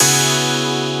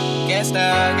gassed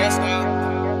out.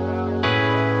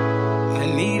 I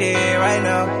need it right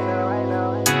now.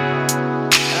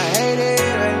 I hate it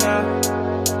right now.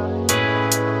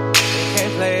 They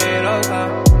can't play it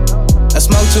over. I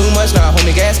smoke too much now,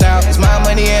 homie, gassed out. It's my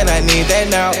money and I need that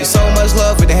now. There's so much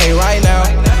love with the hate right now.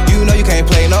 You know you can't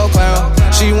play no clown.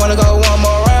 She wanna go one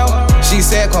more round. She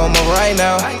said come over right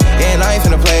now. And I ain't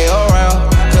finna play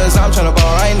around, cause I'm tryna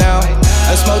ball right now.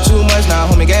 I smoke too much now,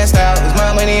 homie, gassed out. It's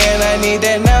my money and I need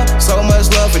that now. So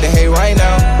much love for the hate right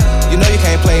now. You know you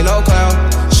can't play no clown.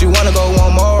 She wanna go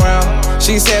one more round.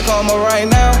 She said come over right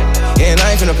now. And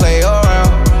I ain't finna play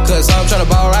around, cause I'm tryna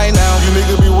ball right now. You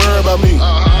niggas be worried about me.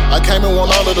 I came and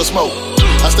want all of the smoke.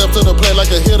 I stepped to the plate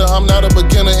like a hitter. I'm not a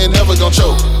beginner and never gon'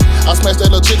 choke. I smashed that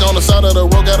little chick on the side of the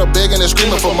road, got her begging and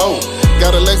screaming for more.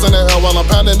 Got her legs in the air while I'm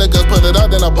pounding the guts, put it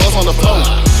out, then I bust on the floor.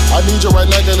 I need you right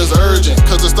now, girl, it's urgent,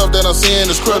 cause the stuff that I'm seeing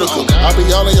is critical. I be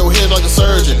all in your head like a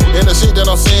surgeon, and the shit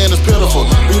that I'm seeing is pitiful.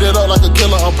 Beat it up like a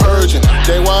killer, I'm purging.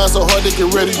 They why it's so hard to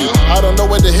get rid of you. I don't know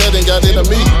what the hell they got into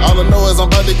me. All I know is I'm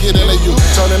about to get into you.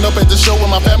 Turning up at the show with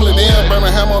my family then.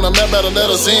 Birmingham on the map, better let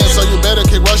us in. So you better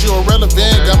kick rush, you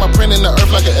irrelevant. Got my print in the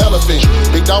earth like an elephant.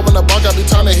 Big dog in the bar, I be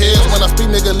turning heads. When I speak,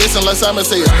 nigga, listen like Simon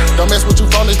says. Don't mess with you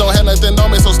phonies, don't have nothing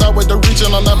on me. So start with the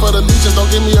reaching, I'm not for the legions.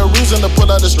 Don't give me a reason to pull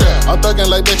out the strap. I'm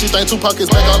thugging like that, you think 2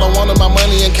 pockets back. All I want is my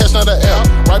money and cash, not the air.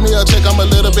 Write me a check, I'm a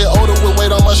little bit older with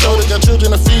weight on my shoulder. Got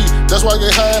children to feed, that's why I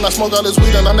get high and I smoke all this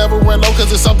weed. And I never run low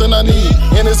cause it's something I need.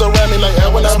 And it's around me like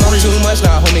air when I breathe. Too much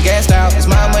now, homie, gassed out. It's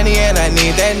my money and I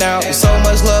need that now. There's so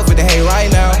much love with the hate right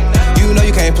now. You know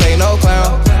you can't play no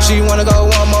clown. She wanna go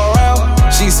one more round.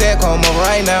 She said come over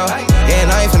right now. And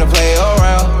I ain't finna play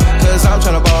around, cause I'm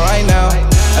tryna ball right now.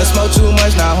 I smoke too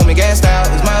much now, homie, gassed out.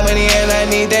 It's my money and I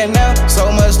need that now.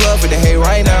 So much love with the hate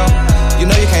right now. You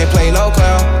know you can't play no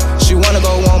clown. She wanna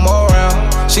go one more round.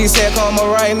 She said come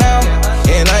over right now.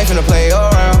 And I ain't finna play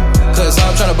around, cause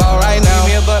I'm tryna ball right now.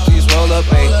 Give me a butt, please roll up,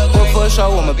 ayy. Book for a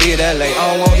show, I'ma be that late.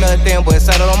 I don't want nothing but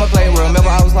settle on my plate.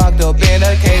 Remember I was locked up in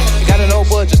a cage. You gotta know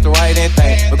but just the right and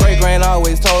thing. My great grand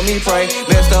always told me pray.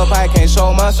 Messed up, I can't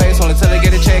show my face. Only till I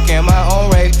get a check in my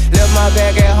own rate. Left my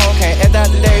bag at home, can't act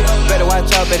out today. Better watch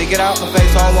out, better get out my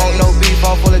face. I don't want no beef,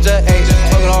 I'm full of just hate.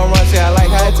 Smoking on run, see I like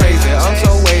how it crazy. I'm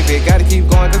so wavy, gotta keep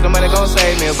going cause the money gon'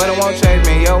 save me. But it won't change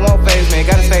me, yo, it won't phase me.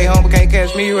 Gotta stay home, but can't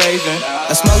catch me raging.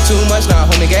 I smoke too much now,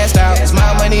 homie, gassed out. It's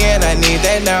my money and I need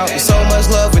that now. There's so much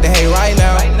love with the hate right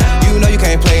now. You know you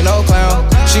can't play no clown.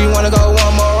 She wanna go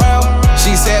one more round.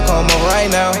 She said come over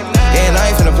right now. And I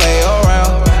ain't finna play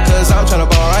around, cause I'm tryna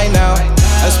ball right now.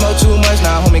 I smoke too much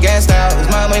now, homie, gassed out.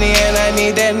 It's my money and I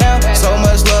need that now. So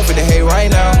much love with the hate right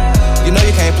now. You know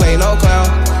you can't play no clown.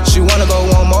 She wanna go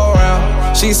one more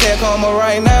round. She said come over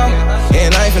right now.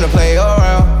 And I ain't finna play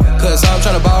around, cause I'm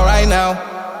tryna ball right now.